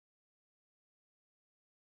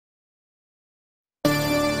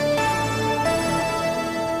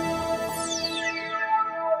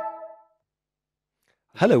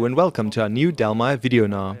Hello and welcome to our new Dallmeier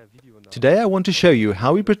videonar. Today I want to show you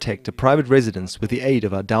how we protect a private residence with the aid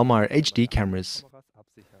of our Dallmeier HD cameras.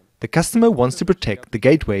 The customer wants to protect the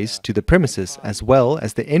gateways to the premises as well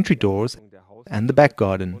as the entry doors and the back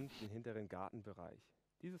garden.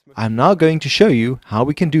 I am now going to show you how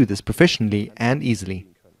we can do this professionally and easily.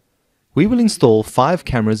 We will install 5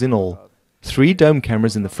 cameras in all, 3 dome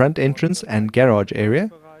cameras in the front entrance and garage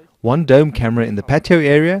area, 1 dome camera in the patio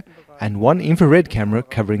area, and 1 infrared camera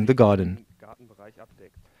covering the garden.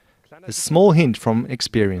 A small hint from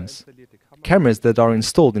experience. Cameras that are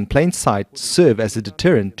installed in plain sight serve as a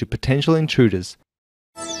deterrent to potential intruders.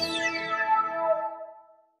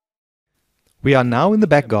 We are now in the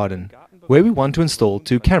back garden, where we want to install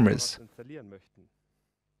 2 cameras.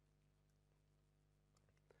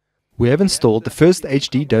 We have installed the first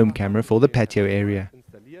HD dome camera for the patio area.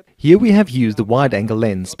 Here we have used the wide-angle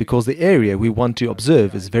lens because the area we want to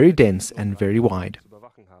observe is very dense and very wide.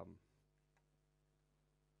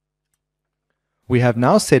 We have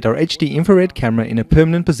now set our HD infrared camera in a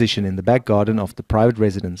permanent position in the back garden of the private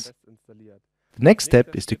residence. The next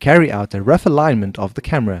step is to carry out a rough alignment of the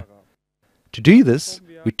camera. To do this,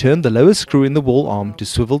 we turn the lower screw in the wall arm to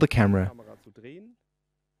swivel the camera.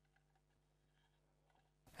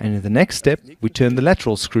 And in the next step, we turn the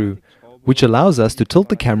lateral screw, which allows us to tilt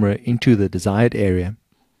the camera into the desired area.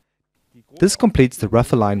 This completes the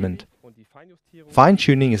rough alignment.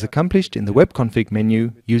 Fine-tuning is accomplished in the web config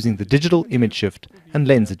menu using the digital image shift and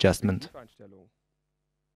lens adjustment.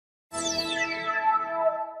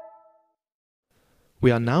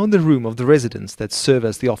 We are now in the room of the residence that serves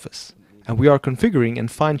as the office, and we are configuring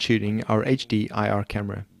and fine-tuning our HD IR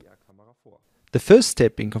camera. The first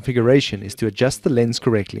step in configuration is to adjust the lens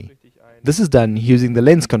correctly. This is done using the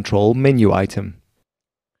lens control menu item.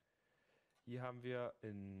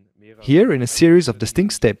 Here, in a series of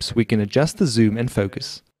distinct steps, we can adjust the zoom and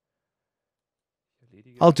focus.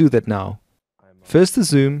 I'll do that now. First the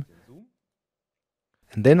zoom,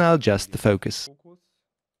 and then I'll adjust the focus.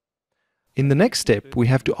 In the next step, we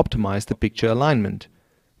have to optimize the picture alignment.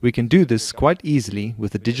 We can do this quite easily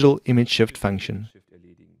with the digital image shift function.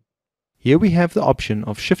 Here we have the option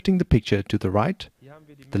of shifting the picture to the right,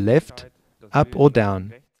 the left, up or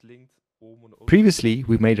down. Previously,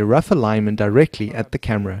 we made a rough alignment directly at the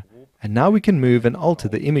camera, and now we can move and alter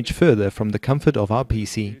the image further from the comfort of our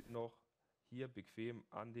PC.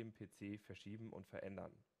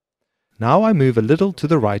 Now I move a little to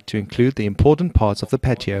the right to include the important parts of the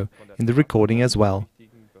patio in the recording as well.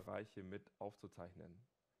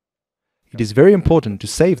 It is very important to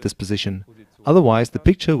save this position, otherwise the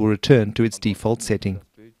picture will return to its default setting.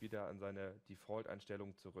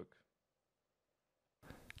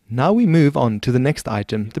 Now we move on to the next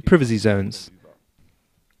item, the privacy zones.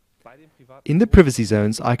 In the privacy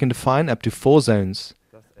zones, I can define up to 4 zones.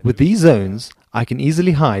 With these zones, I can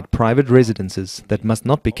easily hide private residences that must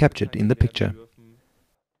not be captured in the picture.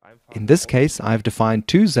 In this case, I have defined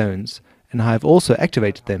 2 zones, and I have also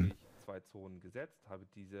activated them.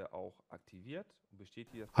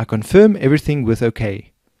 I confirm everything with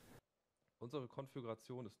OK.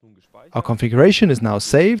 Our configuration is now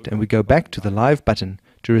saved, and we go back to the Live button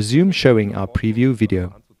to resume showing our preview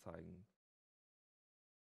video.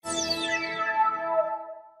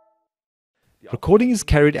 Recording is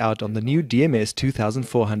carried out on the new DMS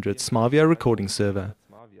 2400 SmartVR recording server.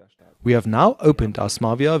 We have now opened our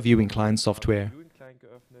SmartVR viewing client software.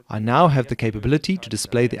 I now have the capability to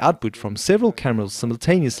display the output from several cameras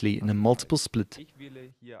simultaneously in a multiple split.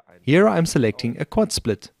 Here I am selecting a quad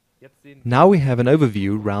split. Now we have an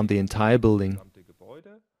overview around the entire building.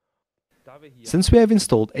 Since we have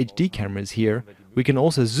installed HD cameras here, we can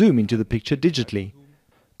also zoom into the picture digitally,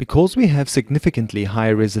 because we have significantly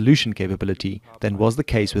higher resolution capability than was the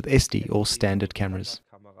case with SD or standard cameras.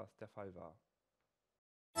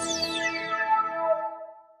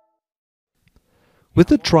 With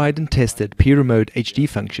the tried and tested P-Remote HD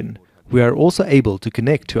function, we are also able to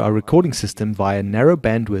connect to our recording system via narrow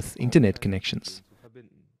bandwidth internet connections.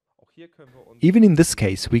 Even in this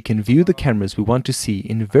case, we can view the cameras we want to see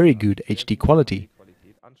in very good HD quality.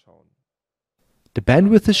 The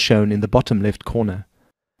bandwidth is shown in the bottom left corner.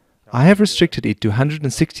 I have restricted it to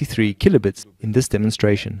 163 kilobits in this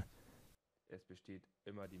demonstration.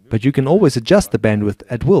 But you can always adjust the bandwidth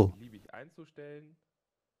at will.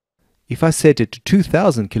 If I set it to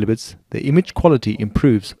 2000 kilobits, the image quality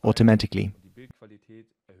improves automatically.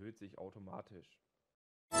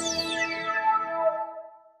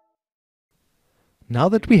 Now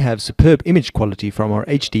that we have superb image quality from our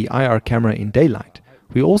HD IR camera in daylight,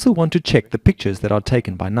 we also want to check the pictures that are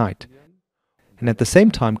taken by night, and at the same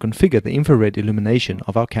time configure the infrared illumination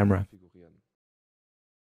of our camera.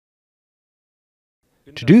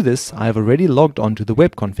 To do this, I have already logged on to the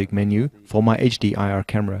web config menu for my HDIR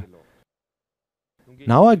camera.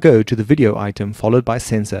 Now I go to the video item followed by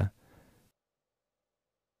sensor.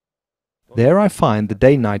 There I find the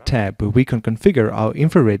day-night tab where we can configure our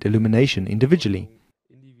infrared illumination individually.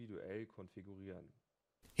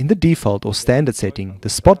 In the default or standard setting, the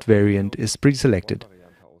spot variant is pre-selected.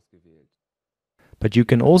 But you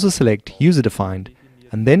can also select user-defined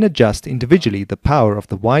and then adjust individually the power of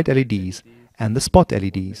the white LEDs and the spot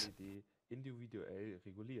LEDs.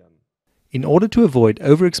 In order to avoid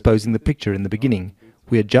overexposing the picture in the beginning,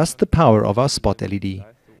 we adjust the power of our spot LED.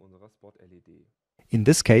 In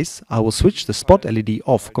this case, I will switch the spot LED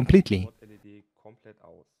off completely.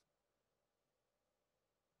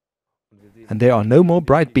 And there are no more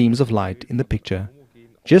bright beams of light in the picture,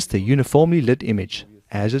 just a uniformly lit image,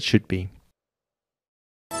 as it should be.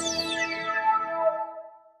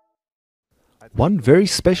 One very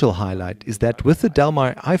special highlight is that with the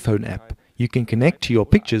Dallmeier iPhone app, you can connect to your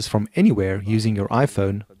pictures from anywhere using your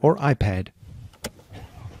iPhone or iPad.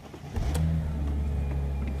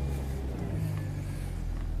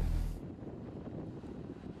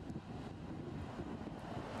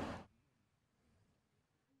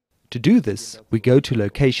 To do this, we go to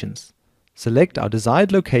Locations, select our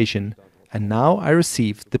desired location, and now I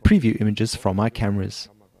receive the preview images from my cameras.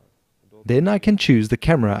 Then I can choose the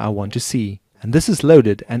camera I want to see, and this is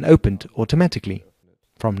loaded and opened automatically.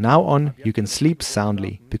 From now on, you can sleep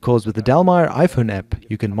soundly, because with the Dallmeier iPhone app,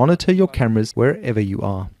 you can monitor your cameras wherever you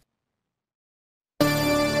are.